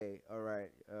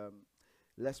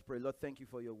Let's pray. Lord, thank you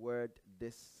for your word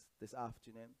this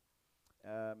afternoon.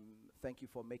 Thank you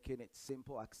for making it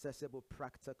simple, accessible,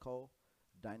 practical,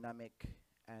 dynamic,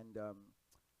 and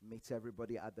meets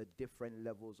everybody at the different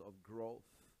levels of growth.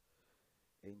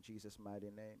 In Jesus' mighty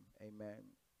name, amen.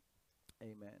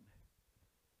 Amen.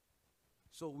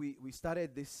 So we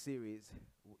started this series.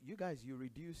 You guys, you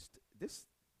reduced this.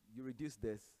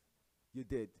 You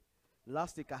did.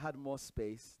 Last week I had more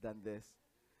space than this.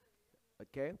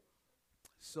 Okay?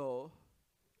 So,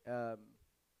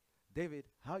 David,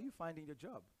 how are you finding your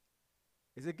job?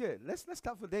 Is it good? Let's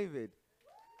clap for David.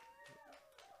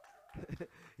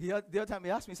 The other time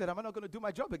he asked me, he said, am I not going to do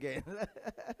my job again?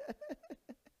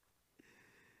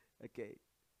 Okay.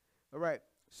 All right.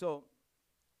 So,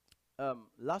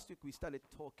 last week we started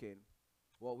talking.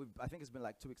 Well, I think it's been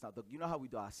like 2 weeks now. You know how we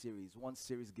do our series? One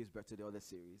series gives birth to the other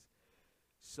series.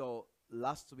 So,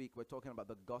 last week we're talking about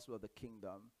the gospel of the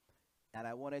kingdom. And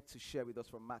I wanted to share with us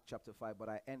from Mark chapter 5, but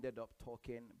I ended up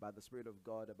talking by the Spirit of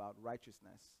God about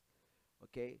righteousness.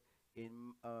 Okay?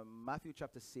 In Matthew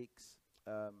chapter 6,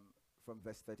 from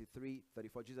verse 33,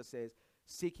 34, Jesus says,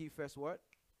 seek ye first what?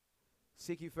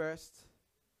 Seek ye first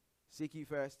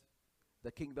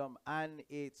the kingdom and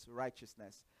its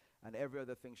righteousness, and every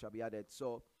other thing shall be added.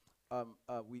 So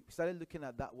we started looking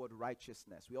at that word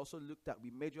righteousness. We also we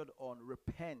majored on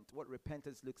repent, what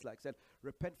repentance looks like. Said,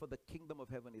 repent for the kingdom of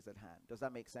heaven is at hand. Does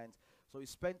that make sense? So we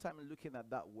spent time looking at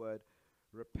that word,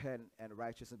 repent and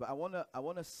righteousness. But I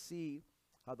wanna see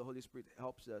how the Holy Spirit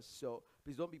helps us. So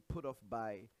please don't be put off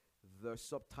by the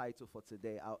subtitle for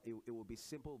today. It will be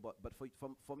simple, but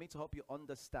for me to help you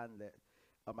understand it,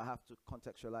 I have to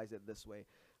contextualize it this way.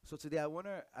 So today I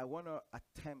wanna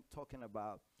attempt talking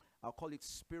about, I'll call it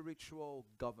spiritual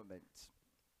government.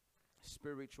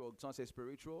 Someone say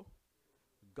spiritual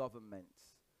government.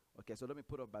 Okay, so let me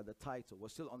put up by the title. We're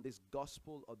still on this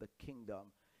gospel of the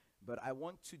kingdom, but I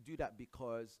want to do that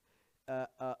because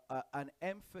an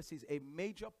emphasis, a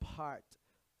major part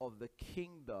of the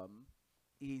kingdom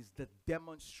is the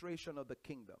demonstration of the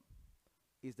kingdom.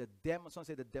 Someone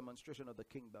say the demonstration of the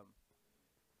kingdom.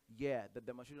 Yeah, the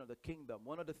demonstration of the kingdom.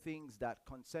 One of the things that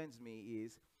concerns me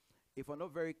is if we're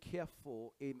not very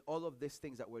careful in all of these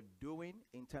things that we're doing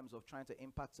in terms of trying to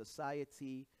impact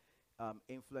society,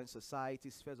 influence society,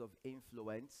 spheres of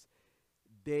influence,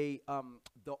 the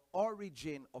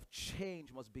origin of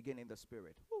change must begin in the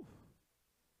spirit. Whew.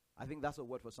 I think that's a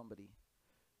word for somebody.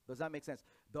 Does that make sense?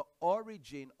 The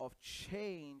origin of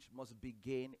change must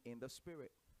begin in the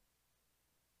spirit.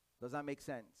 Does that make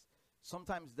sense?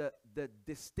 Sometimes the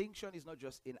distinction is not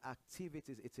just in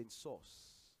activities, it's in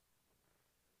source.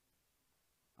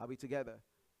 Are we together?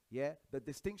 Yeah? The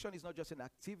distinction is not just in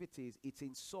activities, it's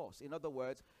in source. In other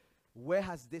words, where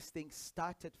has this thing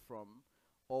started from?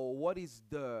 Or what is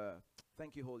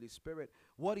thank you, Holy Spirit,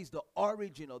 what is the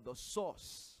origin or the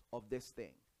source of this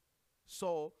thing?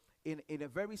 So, in a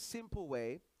very simple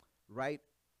way, right,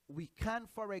 we can,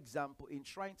 for example, in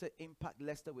trying to impact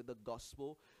Leicester with the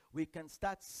gospel, we can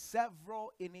start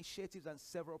several initiatives and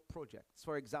several projects.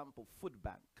 For example, Food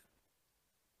Bank.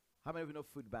 How many of you know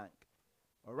Food Bank?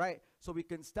 All right. So we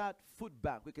can start Food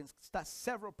Bank. We can start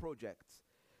several projects.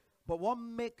 But what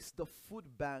makes the Food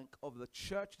Bank of the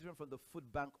church different from the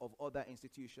Food Bank of other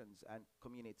institutions and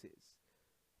communities?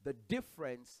 The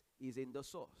difference is in the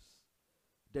source.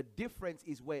 The difference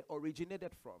is where it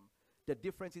originated from. The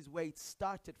difference is where it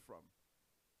started from.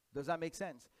 Does that make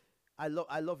sense? I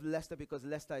love Leicester because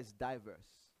Leicester is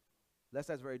diverse.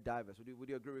 Leicester is very diverse. Would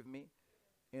you agree with me?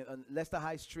 On Leicester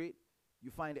High Street, you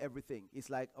find everything.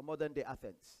 It's like a modern day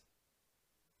Athens.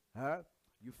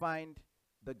 You find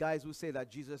the guys who say that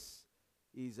Jesus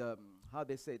is, how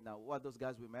they say it now, what those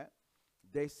guys we met?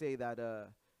 They say that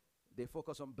they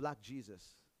focus on black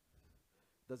Jesus.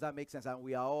 Does that make sense? And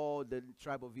we are all the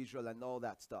tribe of Israel and all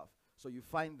that stuff. So you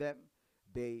find them,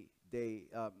 they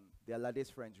are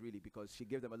Lade's friends really, because she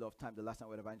gave them a lot of time the last time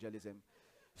with evangelism.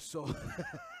 So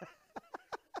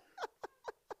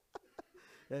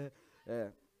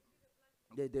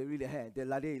they really had.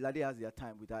 Lade has their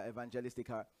time with her evangelistic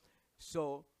heart.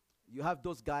 So you have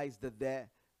those guys that there.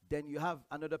 Then you have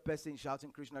another person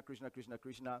shouting Krishna, Krishna, Krishna,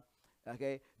 Krishna.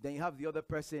 Okay. Then you have the other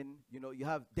person. You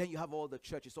have all the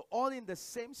churches. So all in the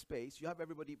same space, you have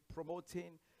everybody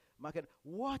promoting, market.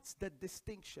 What's the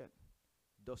distinction?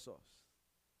 The source.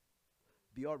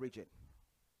 The origin.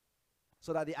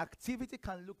 So that the activity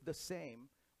can look the same,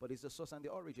 but it's the source and the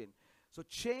origin. So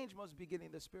change must begin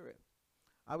in the spirit.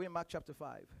 Are we in Mark chapter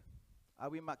 5? Are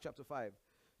we in Mark chapter 5?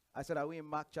 I said, are we in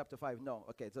Mark chapter 5? No.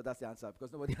 Okay, so that's the answer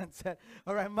because nobody answered.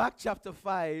 All right, Mark chapter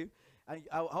 5. And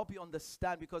I'll help you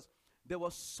understand because there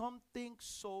was something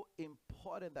so important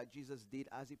important that Jesus did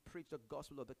as he preached the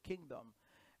gospel of the kingdom.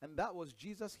 And that was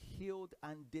Jesus healed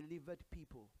and delivered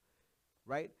people,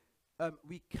 right?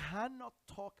 We cannot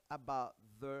talk about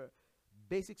the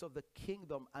basics of the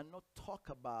kingdom and not talk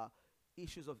about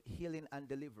issues of healing and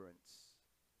deliverance.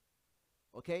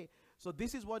 Okay? So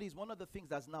this is what is one of the things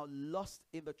that's now lost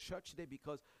in the church today,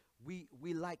 because we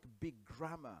like big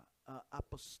grammar,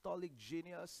 apostolic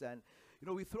genius, and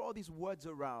we throw all these words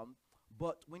around,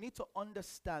 but we need to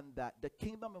understand that the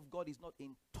kingdom of God is not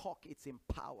in talk, it's in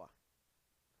power.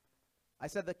 I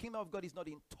said the kingdom of God is not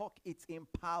in talk, it's in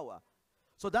power.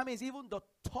 So that means even the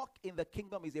talk in the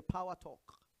kingdom is a power talk.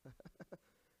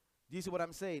 Do you see what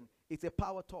I'm saying? It's a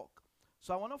power talk.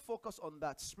 So I want to focus on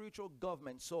that spiritual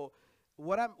government. So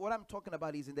what I'm talking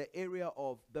about is in the area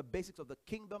of the basics of the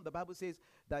kingdom. The Bible says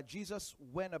that Jesus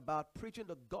went about preaching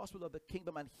the gospel of the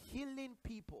kingdom and healing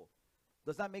people.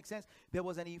 Does that make sense? There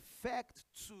was an effect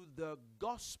to the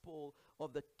gospel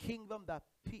of the kingdom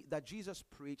that Jesus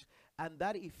preached, and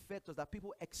that effect was that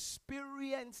people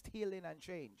experienced healing and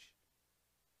change.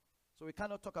 So we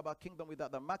cannot talk about kingdom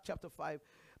without that. Mark chapter 5,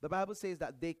 the Bible says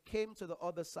that they came to the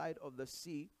other side of the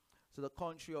sea, to the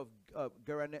country of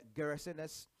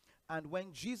Gerasenes. And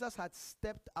when Jesus had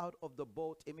stepped out of the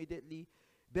boat, immediately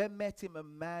there met him a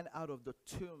man out of the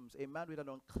tombs, a man with an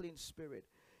unclean spirit.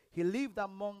 He lived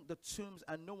among the tombs,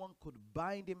 and no one could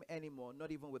bind him anymore,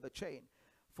 not even with a chain.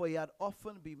 For he had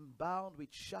often been bound with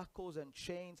shackles and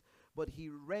chains, but he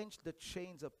wrenched the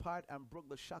chains apart and broke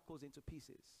the shackles into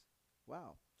pieces.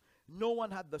 Wow. No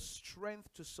one had the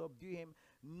strength to subdue him.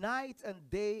 Night and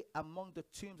day among the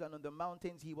tombs and on the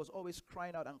mountains, he was always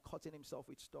crying out and cutting himself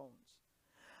with stones.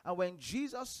 And when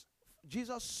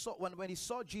when he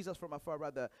saw Jesus from afar,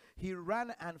 he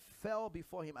ran and fell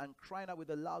before him and cried out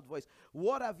with a loud voice,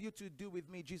 "What have you to do with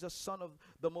me, Jesus, Son of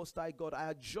the Most High God?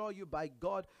 I adjure you by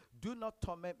God, do not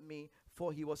torment me."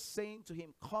 For he was saying to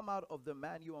him, "Come out of the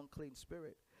man, you unclean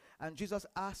spirit." And Jesus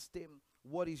asked him,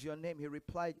 "What is your name?" He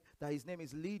replied that his name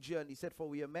is Legion. He said, "For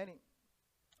we are many."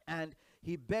 And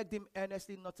he begged him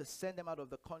earnestly not to send them out of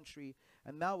the country.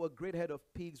 And now a great herd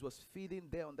of pigs was feeding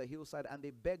there on the hillside, and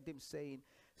they begged him, saying,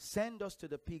 "Send us to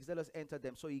the pigs, let us enter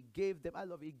them." So he gave them,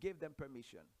 he gave them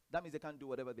permission. That means they can do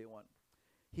whatever they want.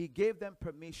 He gave them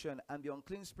permission, and the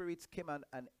unclean spirits came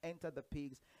and entered the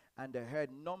pigs, and the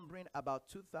herd, numbering about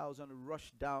 2,000,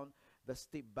 rushed down the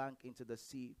steep bank into the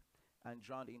sea and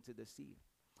drowned into the sea.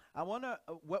 I want to,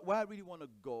 where I really want to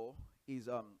go is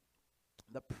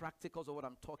the practicals of what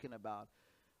I'm talking about.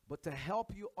 But to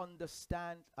help you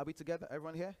understand, are we together,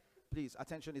 everyone here? Please,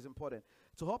 attention is important.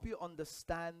 To help you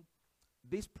understand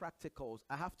these practicals,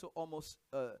 I have to almost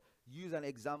use an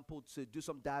example to do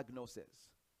some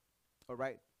diagnosis. All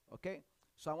right? Okay?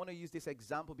 So I want to use this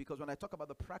example because when I talk about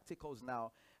the practicals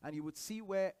now, and you would see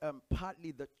where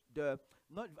partly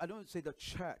I don't say the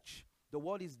church, the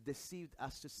world is deceived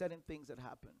as to certain things that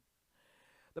happen.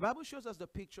 The Bible shows us the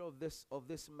picture of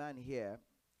this man here.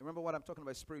 Remember what I'm talking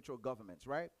about, spiritual governments,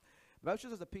 right? The Bible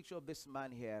shows us the picture of this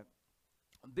man here.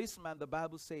 This man, the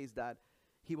Bible says that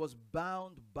he was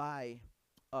bound by,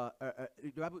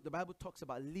 the Bible talks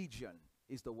about legion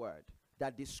is the word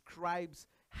that describes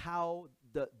how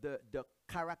the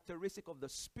characteristic of the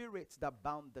spirits that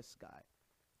bound this guy.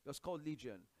 It was called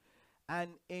legion.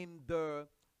 And in the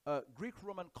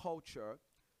Greek-Roman culture,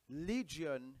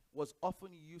 legion was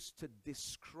often used to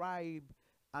describe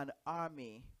an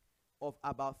army of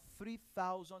about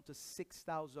 3,000 to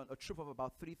 6,000, a troop of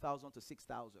about 3,000 to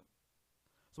 6,000.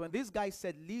 So when this guy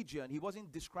said legion, he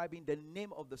wasn't describing the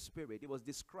name of the spirit. He was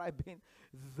describing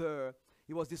the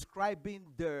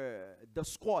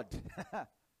squad.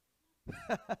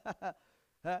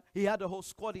 He had a whole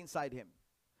squad inside him.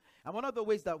 And one of the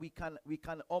ways that we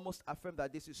can almost affirm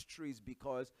that this is true is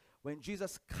because when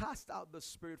Jesus cast out the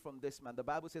spirit from this man, the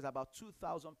Bible says about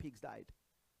 2,000 pigs died.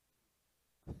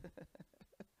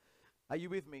 Are you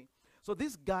with me? So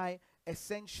this guy,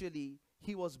 essentially,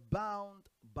 he was bound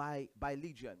by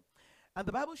legion. And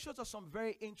the Bible shows us some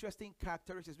very interesting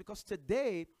characteristics, because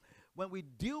today, when we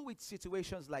deal with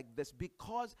situations like this,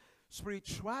 because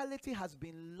spirituality has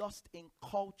been lost in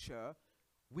culture,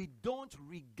 we don't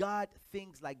regard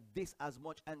things like this as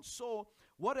much. And so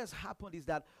what has happened is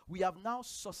that we have now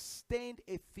sustained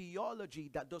a theology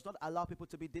that does not allow people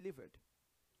to be delivered.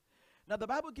 Now, the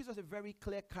Bible gives us a very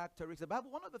clear characteristic.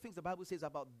 One of the things the Bible says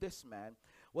about this man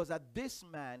was that this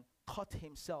man cut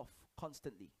himself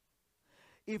constantly.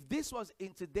 If this was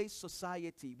in today's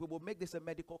society, we will make this a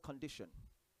medical condition.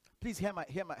 Please hear my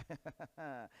hear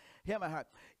my heart.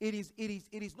 It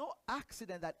is no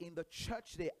accident that in the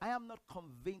church today, I am not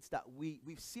convinced that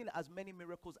we've seen as many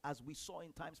miracles as we saw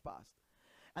in times past.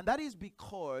 And that is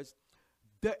because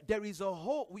there is a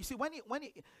whole, we see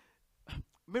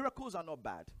miracles are not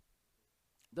bad.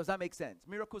 Does that make sense?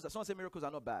 Miracles, someone say miracles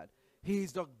are not bad. He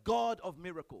is the God of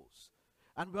miracles.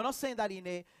 And we're not saying that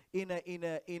in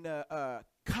a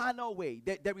carnal way.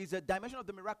 There is a dimension of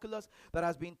the miraculous that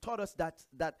has been taught us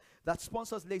that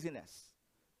sponsors laziness.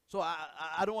 So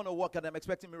I don't want to work and I'm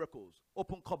expecting miracles.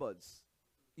 Open cupboards.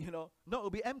 No, it'll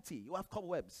be empty. You have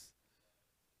cobwebs.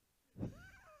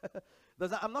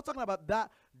 I'm not talking about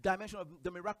that dimension of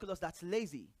the miraculous that's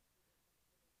lazy.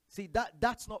 See,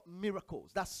 that's not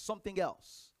miracles. That's something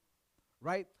else.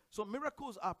 Right? So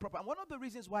miracles are proper. And one of the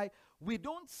reasons why we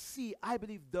don't see, I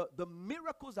believe, the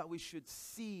miracles that we should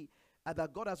see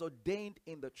that God has ordained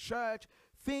in the church,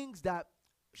 things that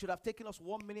should have taken us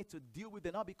 1 minute to deal with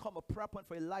and now become a prayer point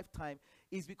for a lifetime,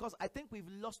 is because I think we've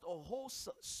lost a whole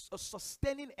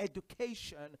sustaining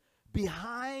education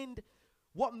behind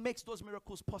what makes those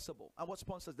miracles possible and what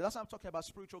sponsors them. That's why I'm talking about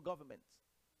spiritual government.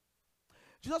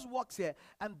 Jesus walks here,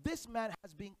 and this man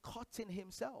has been cutting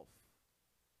himself.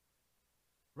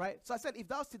 Right? So I said, if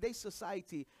that was today's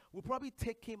society, we'll probably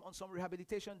take him on some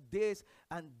rehabilitation this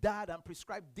and that and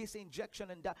prescribe this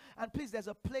injection and that. And please, there's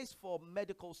a place for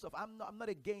medical stuff. I'm not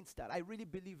against that. I really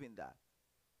believe in that.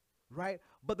 Right?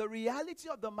 But the reality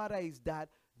of the matter is that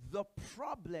the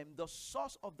problem, the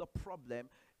source of the problem,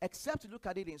 except to look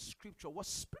at it in scripture, was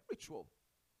spiritual.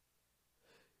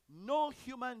 No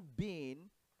human being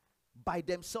by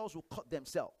themselves will cut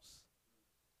themselves.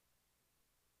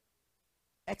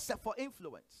 Except for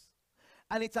influence.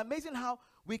 And it's amazing how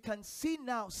we can see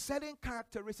now certain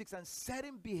characteristics and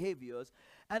certain behaviors,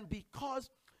 and because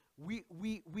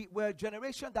we're a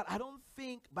generation that I don't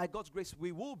think by God's grace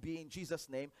we will be in Jesus'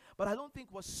 name, but I don't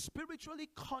think was spiritually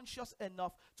conscious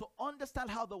enough to understand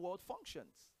how the world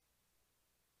functions.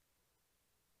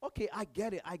 Okay, I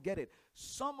get it.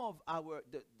 Some of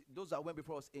those that went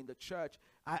before us in the church,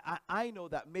 I know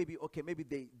that maybe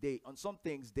they on some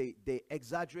things they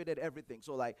exaggerated everything.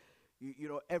 So like,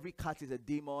 every cat is a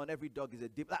demon, every dog is a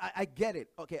demon. I get it.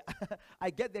 Okay,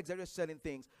 I get the exaggeration certain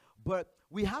things, but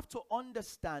we have to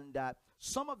understand that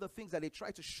some of the things that they try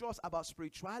to show us about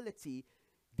spirituality,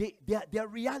 they're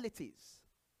realities.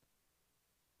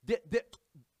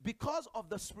 Because of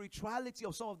the spirituality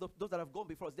of some of those that have gone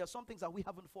before us, there are some things that we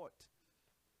haven't fought.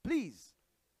 Please,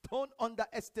 don't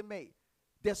underestimate.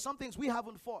 There's some things we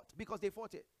haven't fought because they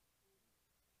fought it.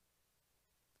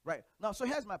 Right? Now, so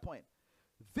here's my point.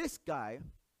 This guy,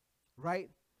 right,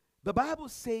 the Bible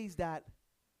says that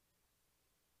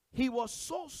he was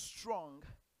so strong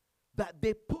that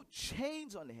they put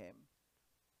chains on him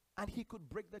and he could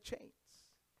break the chains.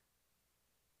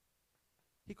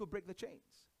 He could break the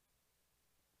chains.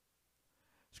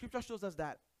 Scripture shows us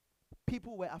that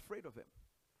people were afraid of him.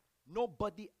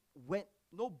 Nobody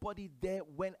there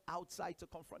went outside to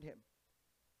confront him.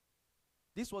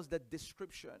 This was the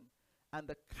description and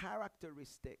the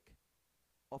characteristic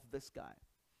of this guy.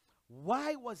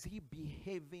 Why was he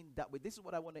behaving that way? This is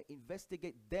what I want to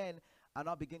investigate then, and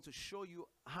I'll begin to show you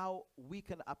how we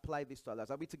can apply this to our lives.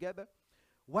 Are we together?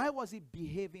 Why was he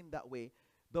behaving that way?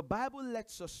 The Bible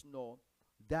lets us know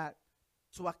that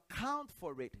to account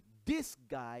for it, this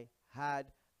guy had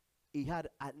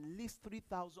at least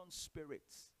 3,000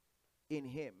 spirits in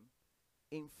him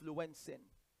influencing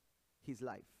his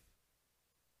life.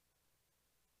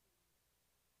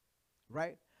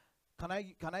 Right? Can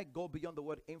I go beyond the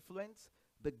word influence?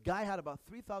 The guy had about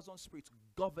 3,000 spirits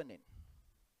governing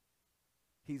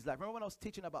his life. Remember when I was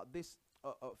teaching about this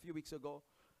a few weeks ago?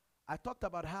 I talked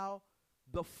about how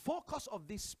the focus of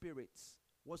these spirits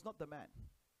was not the man.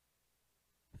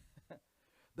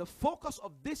 The focus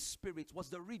of these spirits was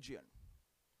the region.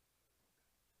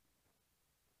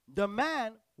 The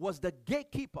man was the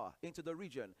gatekeeper into the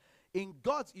region. In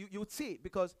God's, you would see it,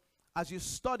 because as you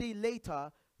study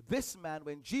later, this man,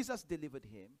 when Jesus delivered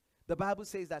him, the Bible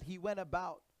says that he went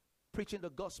about preaching the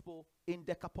gospel in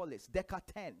Decapolis,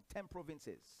 10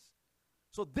 provinces.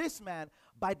 So this man,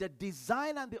 by the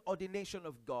design and the ordination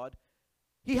of God,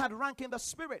 he had rank in the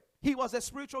spirit. He was a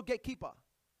spiritual gatekeeper.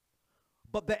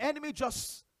 But the enemy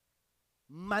just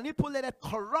manipulated,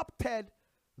 corrupted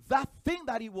that thing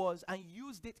that he was and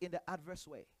used it in the adverse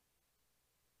way.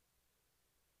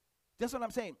 That's what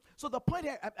I'm saying. So the point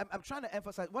here, I'm trying to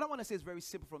emphasize, what I want to say is very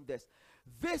simple from this.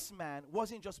 This man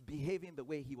wasn't just behaving the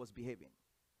way he was behaving.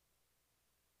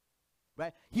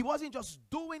 Right? He wasn't just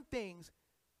doing things.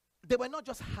 They were not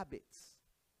just habits.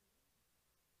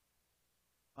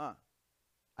 Are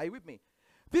you with me?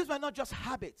 These were not just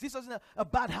habits. This wasn't a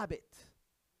bad habit.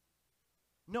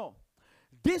 No.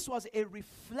 This was a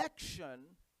reflection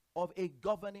of a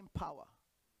governing power.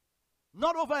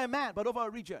 Not over a man, but over a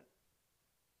region.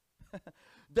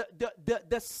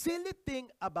 The silly thing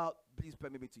about, please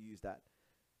permit me to use that,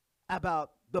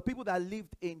 about the people that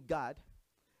lived in God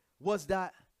was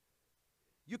that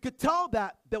you could tell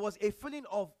that there was a feeling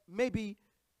of, maybe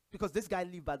because this guy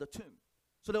lived by the tomb,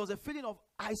 so there was a feeling of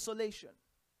isolation.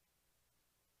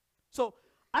 So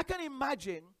I can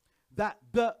imagine that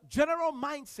the general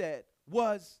mindset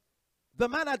was the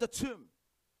man at the tomb.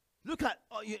 Look at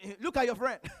your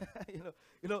friend.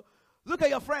 Look at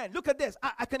your friend. Look at this.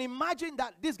 I can imagine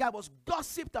that this guy was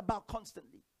gossiped about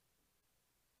constantly.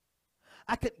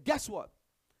 Guess what?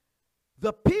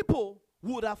 The people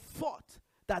would have thought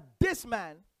that this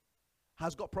man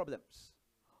has got problems.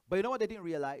 But you know what they didn't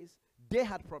realize? They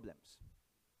had problems.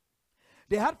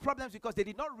 They had problems because they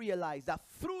did not realize that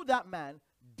through that man,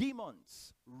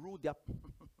 demons ruled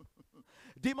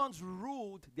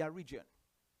their region.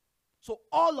 So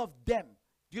all of them,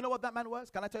 do you know what that man was?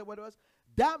 Can I tell you what it was?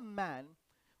 That man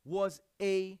was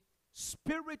a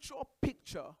spiritual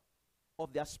picture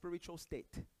of their spiritual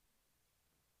state.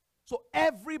 So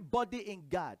everybody in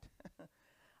God,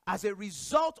 as a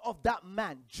result of that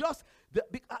man,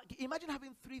 imagine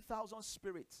having 3,000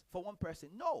 spirits for one person.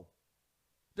 No.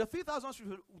 The 3,000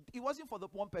 spirits, it wasn't for the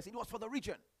one person, it was for the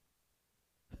region.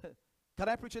 Can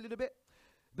I preach a little bit?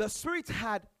 The spirits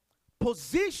had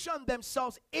positioned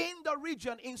themselves in the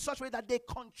region in such a way that they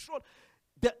controlled.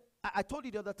 I told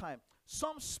you the other time,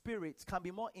 some spirits can be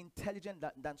more intelligent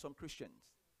than some Christians.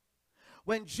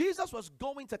 When Jesus was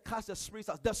going to cast the spirits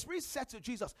out, the spirit said to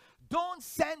Jesus, "Don't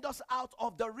send us out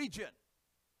of the region."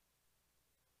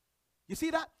 You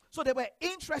see that? So they were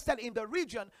interested in the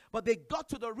region, but they got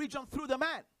to the region through the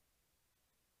man.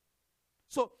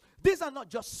 So these are not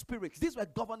just spirits. These were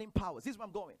governing powers. This is where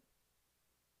I'm going.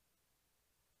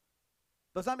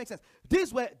 Does that make sense?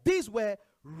 These were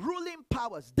ruling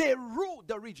powers. They ruled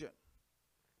the region.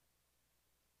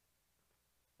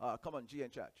 Come on,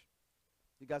 GN Church.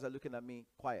 You guys are looking at me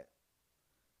quiet.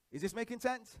 Is this making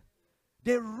sense?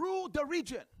 They ruled the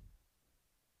region.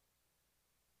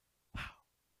 Wow.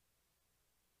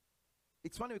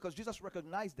 It's funny because Jesus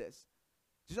recognized this.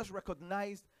 Jesus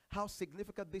recognized how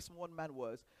significant this one man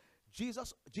was.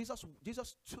 Jesus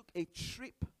took a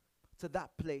trip to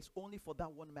that place only for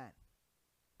that one man.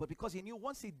 But because he knew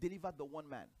once he delivered the one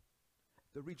man,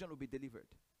 the region will be delivered.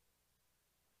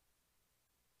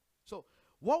 So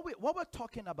what we're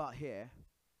talking about here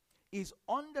is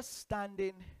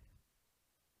understanding,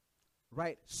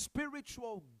 right,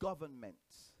 spiritual government.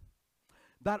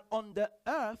 That on the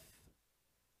earth,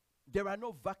 there are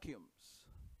no vacuums.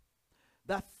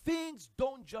 That things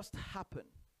don't just happen.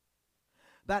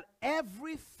 That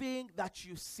everything that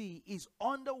you see is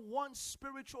under one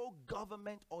spiritual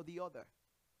government or the other.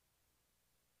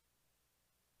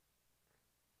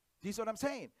 Do you see what I'm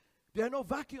saying? There are no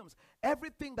vacuums.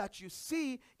 Everything that you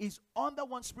see is under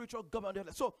one spiritual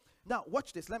government. So now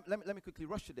watch this. Let me quickly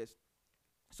rush to this.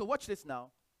 So watch this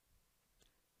now.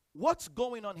 What's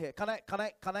going on here? Can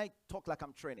I talk like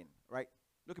I'm training, right?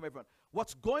 Look at me, everyone.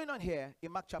 What's going on here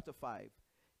in Mark chapter 5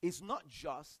 is not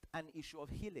just an issue of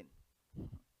healing.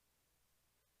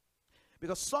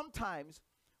 Because sometimes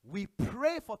we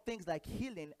pray for things like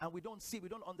healing and we don't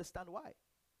understand why.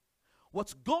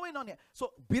 What's going on here?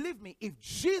 So believe me, if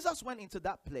Jesus went into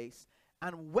that place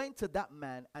and went to that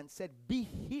man and said, "Be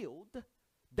healed,"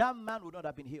 that man would not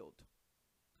have been healed.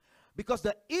 Because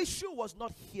the issue was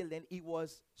not healing, it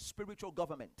was spiritual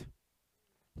government.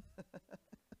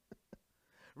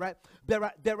 Right?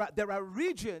 There are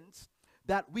regions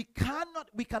that we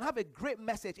can have a great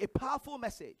message, a powerful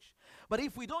message. But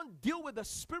if we don't deal with the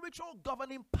spiritual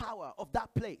governing power of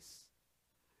that place,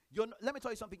 let me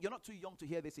tell you something, you're not too young to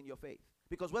hear this in your faith.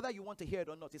 Because whether you want to hear it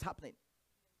or not, it's happening.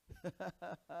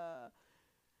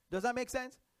 Does that make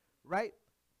sense? Right?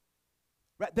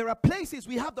 Right? There are places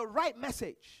we have the right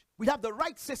message. We have the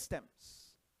right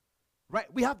systems.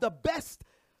 Right? We have the best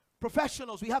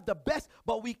professionals. We have the best,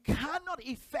 but we cannot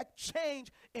effect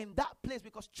change in that place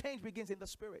because change begins in the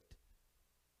spirit.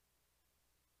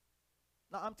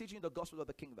 Now I'm teaching the gospel of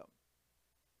the kingdom.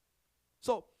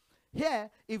 So here,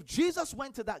 if Jesus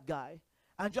went to that guy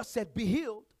and just said, "Be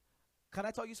healed," can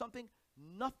I tell you something?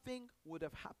 Nothing would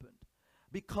have happened.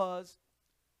 Because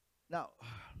now,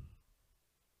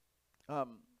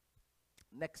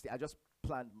 next year, I just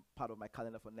planned part of my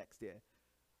calendar for next year.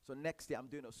 So next year, I'm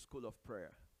doing a school of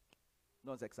prayer.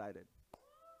 No one's excited.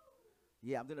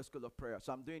 Yeah, I'm doing a school of prayer.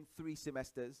 So I'm doing 3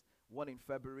 semesters, one in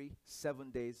February,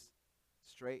 7 days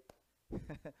straight.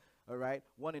 All right,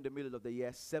 one in the middle of the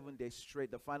year, 7 days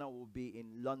straight. The final will be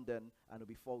in London, and it'll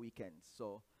be 4 weekends.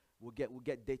 So we'll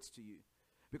get dates to you,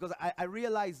 because I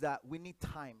realize that we need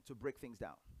time to break things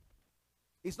down.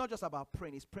 It's not just about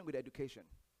praying, it's praying with education.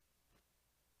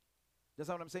 That's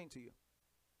what I'm saying to you.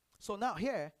 So now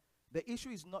here, the issue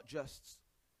is not just,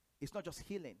 it's not just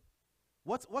healing.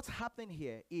 What's happening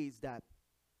here is that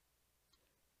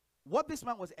what this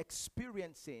man was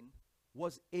experiencing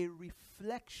was a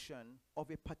reflection of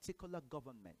a particular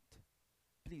government.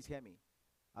 Please hear me.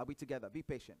 Are we together? Be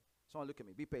patient. Someone look at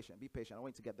me. Be patient. Be patient. I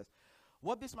want you to get this.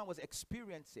 What this man was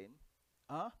experiencing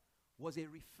was a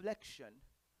reflection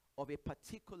of a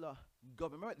particular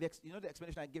government. You know the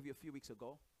explanation I gave you a few weeks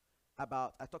ago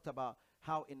about, I talked about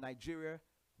how in Nigeria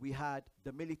we had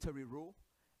the military rule.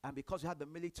 And because we had the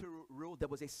military rule, there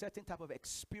was a certain type of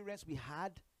experience we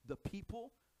had, the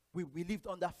people. We lived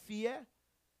under fear.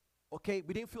 Okay,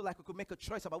 we didn't feel like we could make a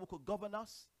choice about who could govern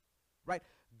us. Right?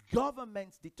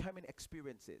 Governments determine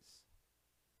experiences.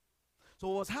 So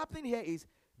what's happening here is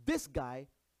this guy,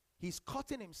 he's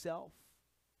cutting himself,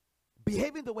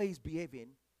 behaving the way he's behaving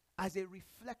as a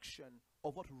reflection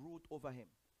of what ruled over him.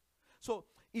 So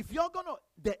if you're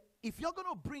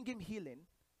gonna bring him healing,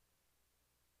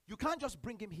 you can't just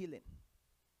bring him healing.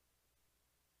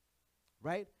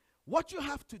 Right? What you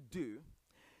have to do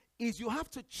is you have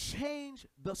to change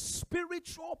the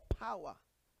spiritual power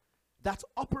that's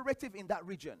operative in that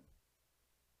region.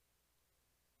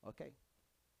 Okay?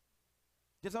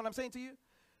 Do you know what I'm saying to you?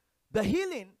 The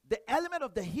healing, the element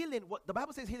of the healing, what the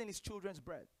Bible says healing is children's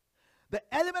bread. The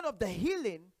element of the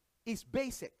healing is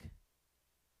basic.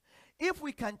 If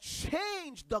we can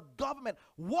change the government,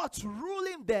 what's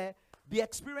ruling there, the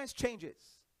experience changes.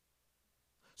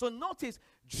 So notice,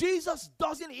 Jesus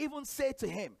doesn't even say to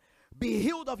him, be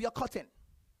healed of your cutting.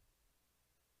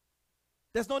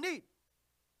 There's no need.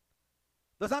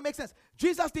 Does that make sense?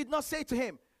 Jesus did not say to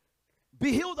him,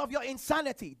 be healed of your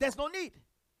insanity. There's no need.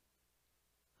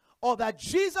 All that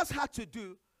Jesus had to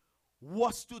do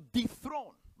was to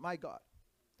dethrone, my God.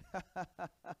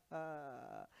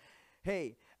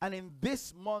 Hey, and in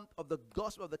this month of the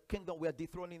gospel of the kingdom, we are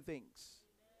dethroning things.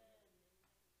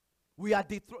 We are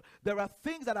there are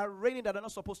things that are reigning that are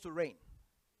not supposed to reign.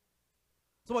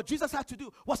 So what Jesus had to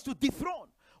do was to dethrone.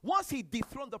 Once he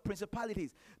dethroned the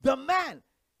principalities, the man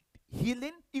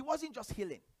healing, it wasn't just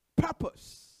healing,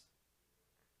 purpose.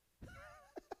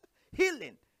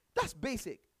 Healing, that's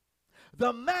basic.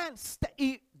 The man,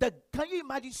 can you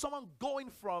imagine someone going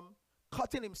from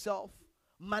cutting himself,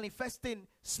 manifesting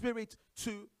spirit,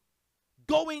 to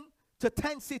going to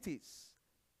 10 cities,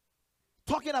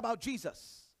 talking about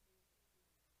Jesus?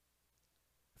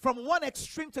 From one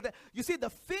extreme to the, you see, the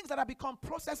things that have become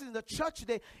processes in the church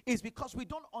today is because we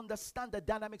don't understand the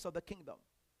dynamics of the kingdom.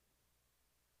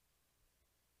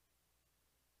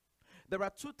 There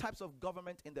are two types of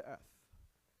government in the earth.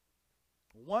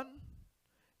 One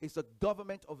is the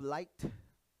government of light.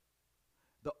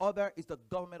 The other is the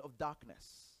government of darkness.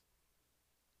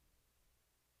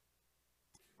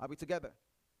 Are we together?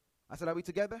 I said, are we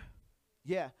together?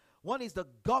 Yeah. One is the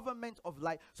government of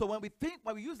light. So when we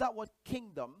use that word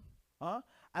kingdom,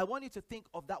 I want you to think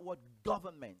of that word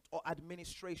government or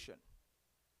administration.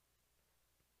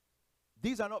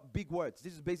 These are not big words.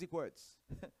 These are basic words.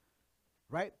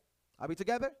 Right? Are we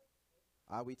together?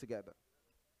 Are we together?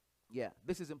 Yeah,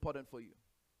 this is important for you.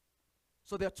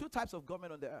 So there are two types of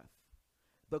government on the earth.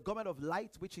 The government of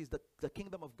light, which is the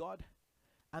kingdom of God,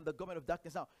 and the government of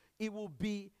darkness. Now, it will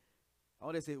be, I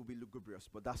want to say it will be lugubrious,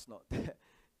 but that's not.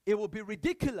 It will be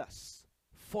ridiculous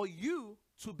for you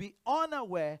to be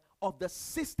unaware of the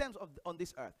systems on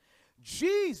this earth.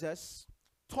 Jesus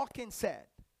talking said,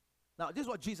 now this is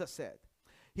what Jesus said.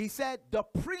 He said, the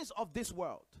prince of this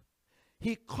world.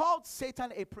 He called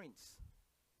Satan a prince.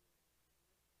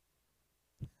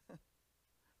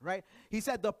 Right? He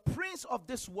said, the prince of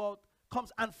this world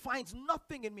comes and finds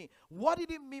nothing in me. What did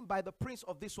he mean by the prince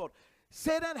of this world?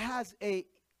 Satan has a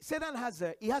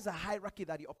hierarchy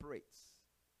that he operates.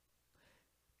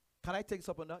 Can I take this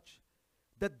up a notch?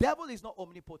 The devil is not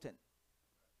omnipotent.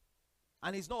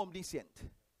 And he's not omniscient.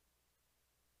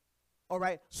 All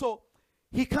right? So,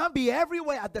 he can't be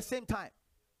everywhere at the same time.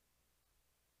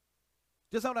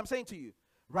 Just what I'm saying to you.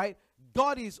 Right?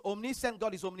 God is omniscient.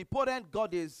 God is omnipotent.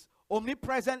 God is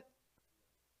omnipresent.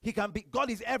 He can be,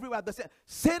 God is everywhere at the same time.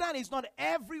 Satan is not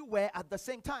everywhere at the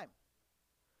same time.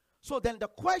 So then the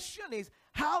question is,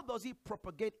 how does he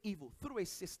propagate evil? Through a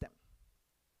system.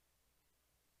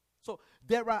 So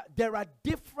there are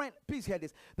different, please hear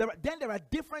this, there are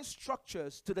different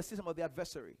structures to the system of the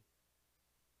adversary.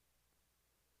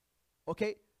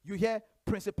 Okay? You hear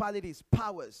principalities,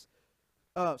 powers,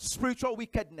 spiritual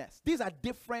wickedness. These are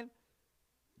different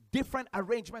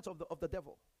arrangements of the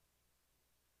devil.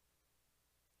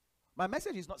 My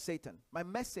message is not Satan. My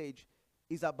message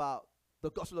is about the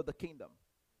gospel of the kingdom.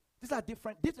 These are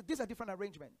different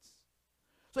arrangements.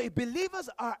 So if believers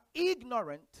are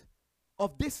ignorant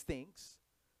of these things,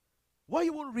 what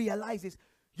you will realize is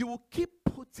you will keep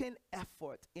putting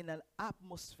effort in an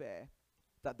atmosphere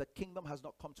that the kingdom has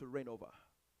not come to reign over.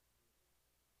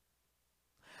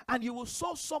 And you will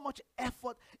sow so much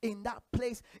effort in that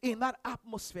place, in that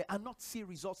atmosphere, and not see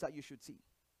results that you should see.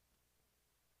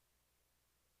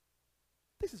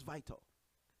 This is vital.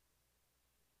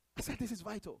 I said this is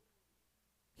vital.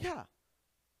 Yeah.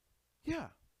 Yeah.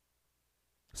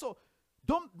 So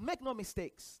don't make no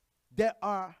mistakes. There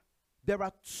are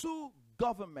two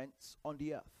governments on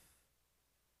the earth.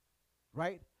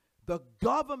 Right? The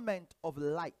government of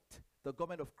light, the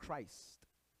government of Christ.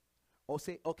 Or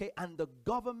say, okay, and the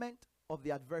government of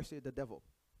the adversary, the devil.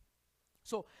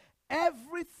 So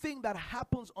everything that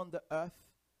happens on the earth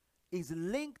is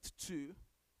linked to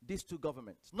these two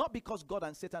governments. Not because God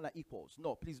and Satan are equals.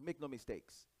 No, please make no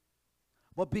mistakes.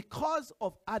 But because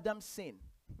of Adam's sin,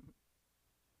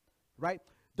 right?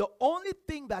 The only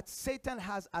thing that Satan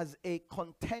has as a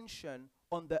contention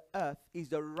on the earth is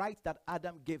the right that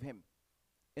Adam gave him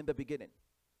in the beginning.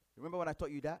 Remember when I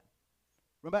taught you that?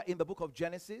 Remember in the book of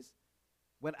Genesis,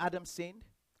 when Adam sinned?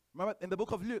 Remember in the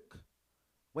book of Luke,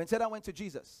 when Satan went to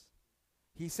Jesus,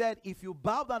 he said, if you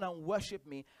bow down and worship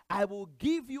me, I will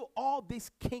give you all these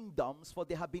kingdoms, for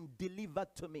they have been delivered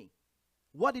to me.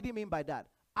 What did he mean by that?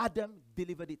 Adam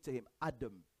delivered it to him.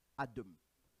 Adam.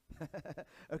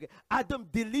 Okay. Adam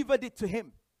delivered it to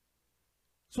him.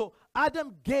 So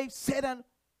Adam gave Satan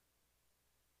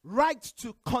rights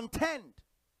to contend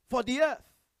for the earth.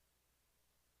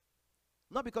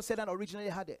 Not because Satan originally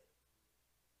had it.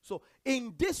 So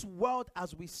in this world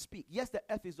as we speak, yes, the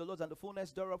earth is the Lord's and the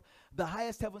fullness thereof. The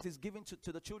highest heavens is given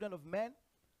to the children of men.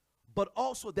 But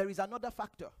also there is another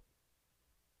factor.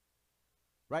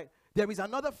 Right? There is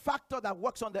another factor that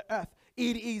works on the earth.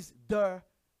 It is the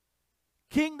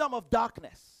kingdom of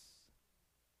darkness.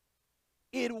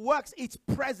 It works, it's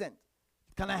present.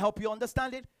 Can I help you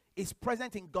understand it? It's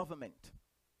present in government.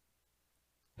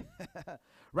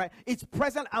 Right? It's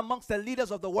present amongst the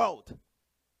leaders of the world.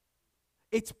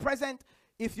 It's present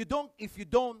if you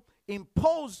don't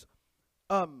impose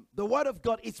the word of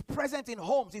God. It's present in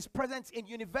homes. It's present in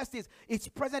universities. It's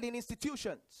present in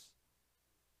institutions.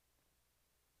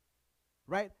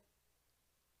 Right?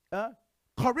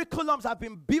 Curriculums have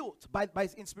been built by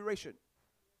his inspiration.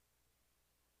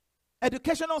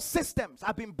 Educational systems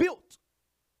have been built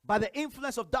by the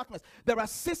influence of darkness. There are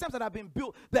systems that have been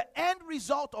built. The end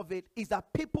result of it is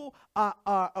that people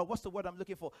are what's the word I'm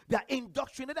looking for? They are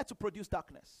indoctrinated to produce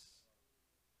darkness.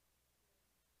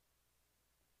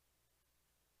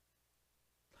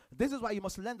 This is why you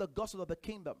must learn the gospel of the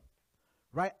kingdom.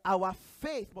 Right? Our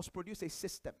faith must produce a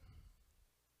system.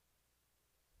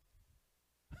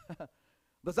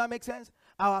 Does that make sense?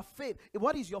 Our faith.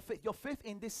 What is your faith? Your faith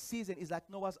in this season is like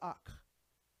Noah's Ark,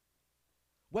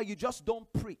 where you just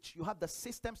don't preach. You have the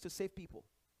systems to save people.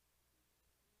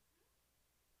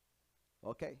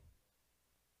 Okay?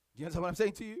 Do you understand what I'm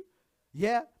saying to you?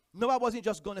 Yeah? Noah wasn't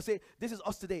just going to say, this is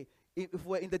us today. If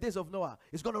we're in the days of Noah,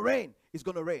 it's going to rain. It's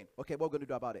going to rain. Okay, what are we going to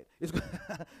do about it?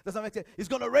 Does that make sense? It's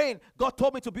going to rain. God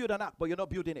told me to build an ark, but you're not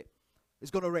building it.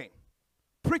 It's going to rain.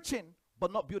 Preaching,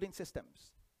 but not building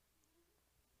systems.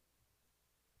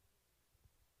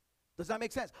 Does that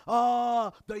make sense?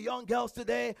 Oh, the young girls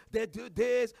today, they do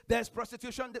this, there's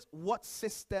prostitution. This. What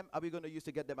system are we going to use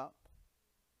to get them out?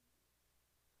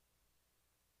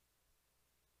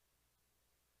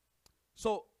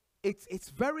 So it's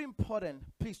very important,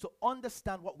 please, to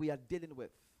understand what we are dealing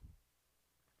with.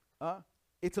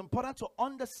 It's important to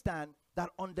understand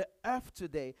that on the earth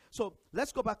today. So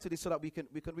let's go back to this so that we can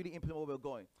really implement where we're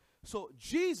going. So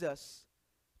Jesus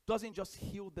doesn't just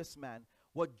heal this man.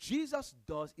 What Jesus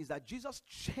does is that Jesus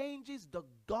changes the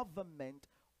government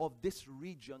of this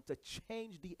region to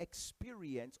change the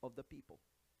experience of the people.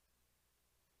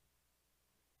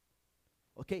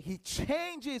 Okay, he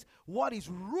changes what is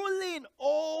ruling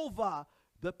over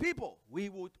the people. We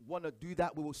would want to do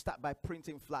that. We will start by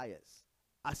printing flyers,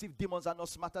 as if demons are not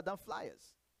smarter than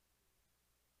flyers.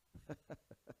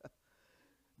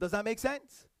 Does that make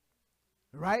sense?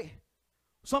 Right?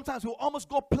 Sometimes we'll almost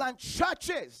go plant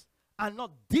churches and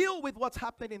not deal with what's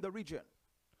happening in the region.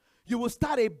 You will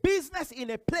start a business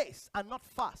in a place and not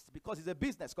fast because it's a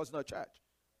business, because it's not a church.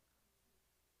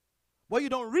 What you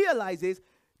don't realize is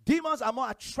demons are more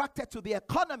attracted to the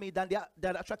economy than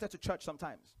they're attracted to church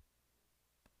sometimes.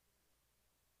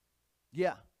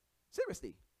 Yeah.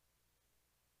 Seriously.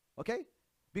 Okay?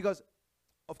 Because,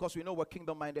 of course, we know we're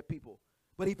kingdom-minded people.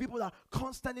 But if people are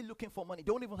constantly looking for money,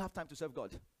 they don't even have time to serve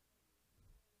God.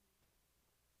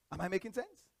 Am I making sense?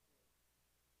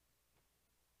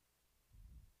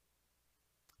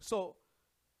 So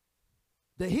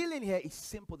the healing here is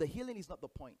simple. The healing is not the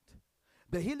point.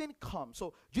 The healing comes.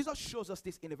 So Jesus shows us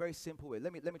this in a very simple way.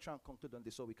 Let me try and conclude on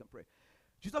this so we can pray.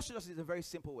 Jesus shows us this in a very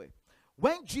simple way.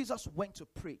 When Jesus went to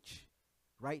preach,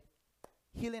 right,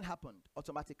 healing happened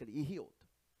automatically. He healed.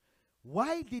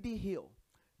 Why did he heal?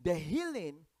 The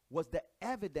healing was the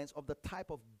evidence of the type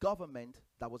of government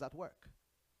that was at work.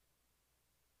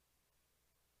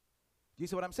 Do you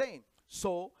see what I'm saying?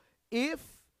 So if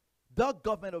the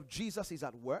government of Jesus is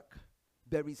at work,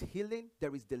 there is healing,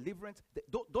 there is deliverance.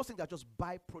 Those things are just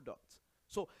byproducts.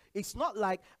 So it's not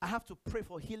like I have to pray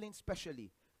for healing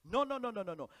specially. No.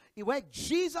 Where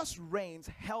Jesus reigns,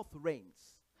 health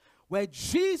reigns. Where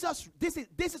Jesus, this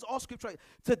is all scripture.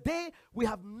 Today we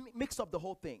have mixed up the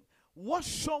whole thing. What's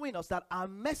showing us that our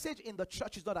message in the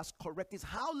church is not as correct is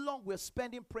how long we're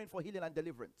spending praying for healing and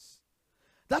deliverance.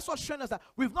 That's what's showing us that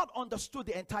we've not understood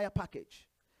the entire package.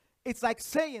 It's like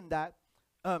saying that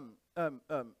I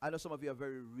know some of you are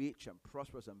very rich and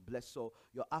prosperous and blessed, so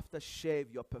your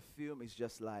aftershave, your perfume is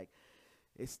just like,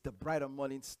 it's the bright and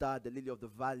morning star, the lily of the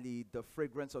valley, the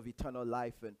fragrance of eternal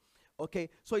life. And okay,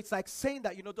 so it's like saying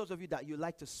that, those of you that you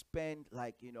like to spend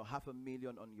like,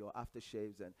 $500,000 on your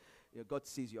aftershaves, and God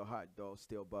sees your heart though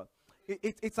still, but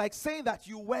it's like saying that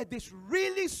you wear this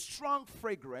really strong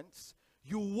fragrance,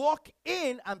 you walk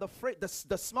in and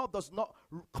the smell does not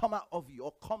come out of you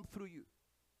or come through you.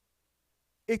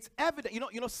 It's evident,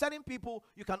 certain people,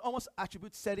 you can almost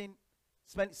attribute certain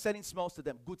smells to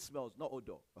them, good smells, not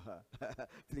odor.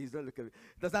 Please don't look at me.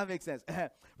 Does that make sense?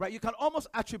 Right? You can almost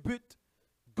attribute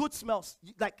good smells,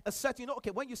 like a certain,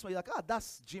 okay, when you smell, you're like,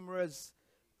 that's Jimra's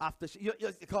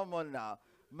aftershave. Come on now,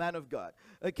 man of God.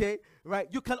 Okay? Right?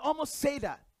 You can almost say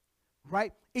that.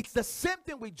 Right? It's the same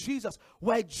thing with Jesus.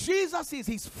 Where Jesus is,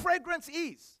 his fragrance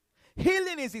is.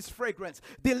 Healing is his fragrance.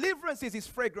 Deliverance is his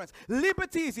fragrance.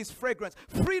 Liberty is his fragrance.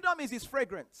 Freedom is his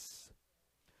fragrance.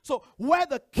 So where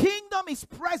the kingdom is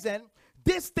present,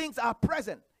 these things are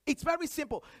present. It's very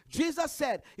simple. Jesus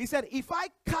said, he said, if I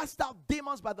cast out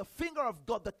demons by the finger of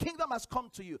God, the kingdom has come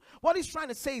to you. What he's trying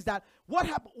to say is that, what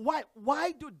happened?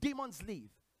 Why do demons leave?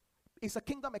 It's a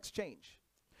kingdom exchange.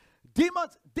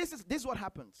 Demons, this is what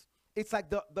happens. It's like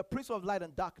the principle of light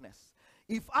and darkness.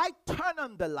 If I turn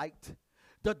on the light,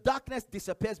 the darkness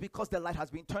disappears because the light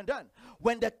has been turned on.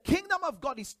 When the kingdom of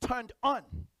God is turned on,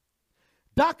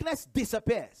 darkness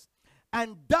disappears.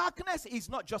 And darkness is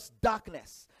not just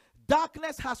darkness.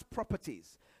 Darkness has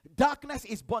properties. Darkness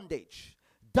is bondage.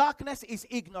 Darkness is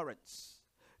ignorance.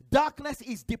 Darkness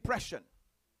is depression.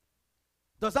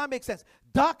 Does that make sense?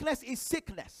 Darkness is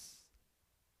sickness.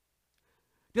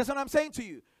 That's what I'm saying to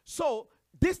you. So,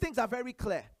 these things are very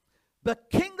clear. The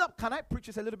kingdom, can I preach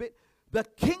this a little bit? The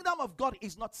kingdom of God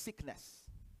is not sickness.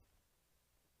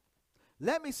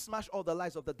 Let me smash all the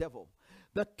lies of the devil.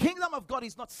 The kingdom of God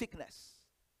is not sickness.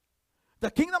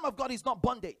 The kingdom of God is not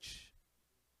bondage.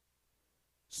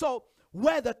 So,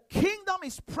 where the kingdom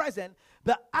is present,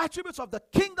 the attributes of the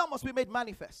kingdom must be made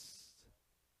manifest.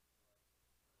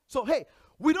 So, hey,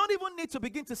 we don't even need to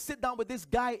begin to sit down with this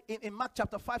guy in Mark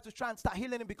chapter 5 to try and start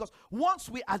healing him, because once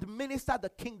we administer the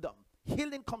kingdom,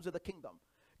 healing comes with the kingdom.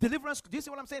 Deliverance, do you see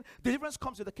what I'm saying? Deliverance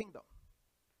comes with the kingdom.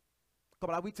 Come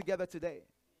on, are we together today?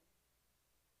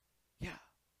 Yeah.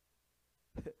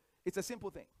 It's a simple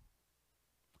thing.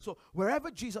 So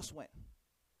wherever Jesus went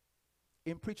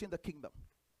in preaching the kingdom,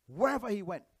 wherever he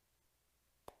went,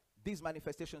 these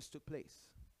manifestations took place.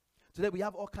 Today we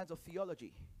have all kinds of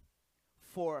theology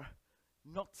for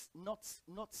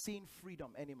not seeing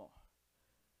freedom anymore.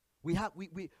 We have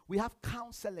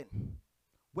counseling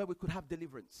where we could have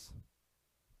deliverance.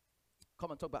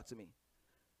 Come and talk back to me.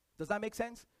 Does that make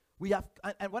sense? We have,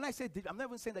 and when I say, I'm not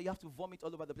even saying that you have to vomit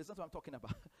all over the place. That's what I'm talking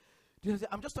about.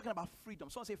 I'm just talking about freedom.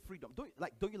 Someone say freedom.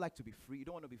 Don't you like to be free? You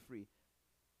don't want to be free.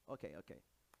 Okay.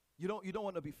 You don't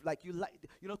want to be like,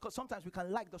 because sometimes we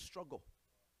can like the struggle.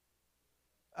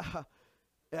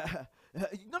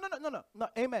 No.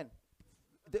 Amen.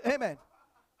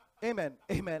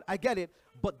 Amen. I get it.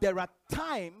 But there are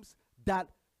times that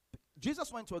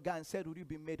Jesus went to a guy and said, would you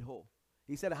be made whole?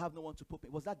 He said, I have no one to put me.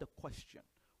 Was that the question?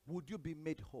 Would you be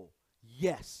made whole?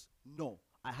 Yes. No.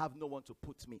 I have no one to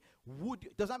put me.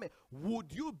 Does that mean,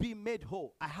 would you be made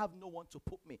whole? I have no one to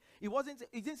put me. He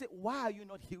didn't say, why are you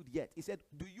not healed yet? He said,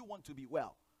 do you want to be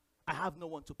well? I have no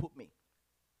one to put me.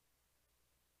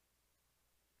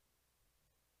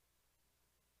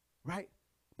 Right?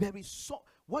 There is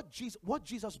what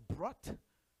Jesus brought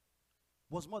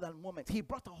was more than moment. He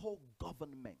brought a whole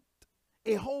government,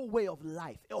 a whole way of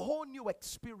life, a whole new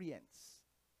experience.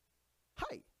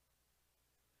 Hi.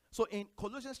 So in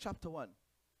Colossians chapter 1,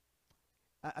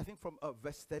 I think from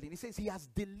verse 13, he says, he has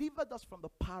delivered us from the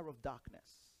power of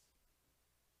darkness.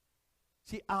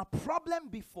 See, our problem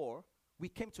before we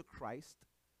came to Christ,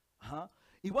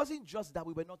 it wasn't just that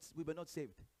we were not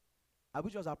saved.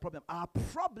 Which was our problem. Our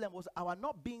problem was our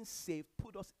not being saved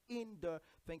put us in the,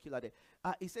 thank you, Lade.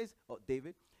 He says,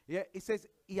 David, yeah, it says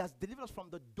he has delivered us from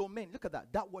the domain. Look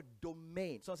at that word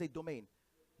domain. Someone say domain.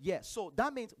 Yeah, so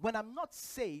that means when I'm not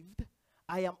saved,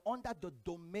 I am under the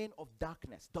domain of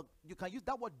darkness. You can use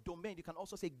that word domain. You can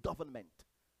also say government.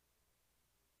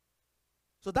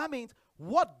 So that means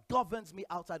what governs me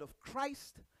outside of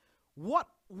Christ, what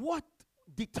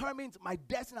determines my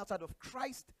destiny outside of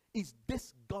Christ is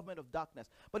this government of darkness.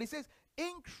 But he says,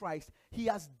 in Christ, he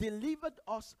has delivered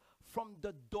us from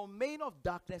the domain of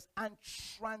darkness and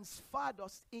transferred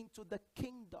us into the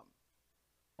kingdom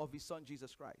of his son,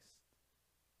 Jesus Christ.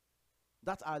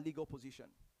 That's our legal position.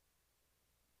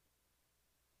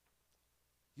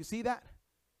 You see that?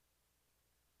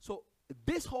 So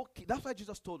this whole, that's why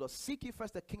Jesus told us, seek ye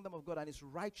first the kingdom of God and his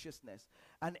righteousness,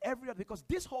 and every other, because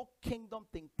this whole kingdom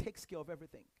thing takes care of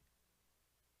everything.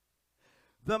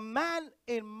 The man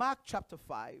in Mark chapter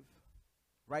 5,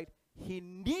 right, he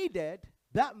needed,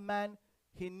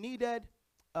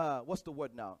 what's the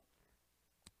word now?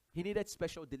 He needed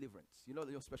special deliverance. You know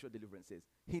what special deliverance is?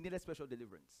 He needed special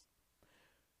deliverance.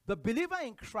 The believer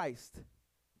in Christ,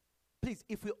 please,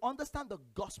 if we understand the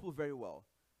gospel very well,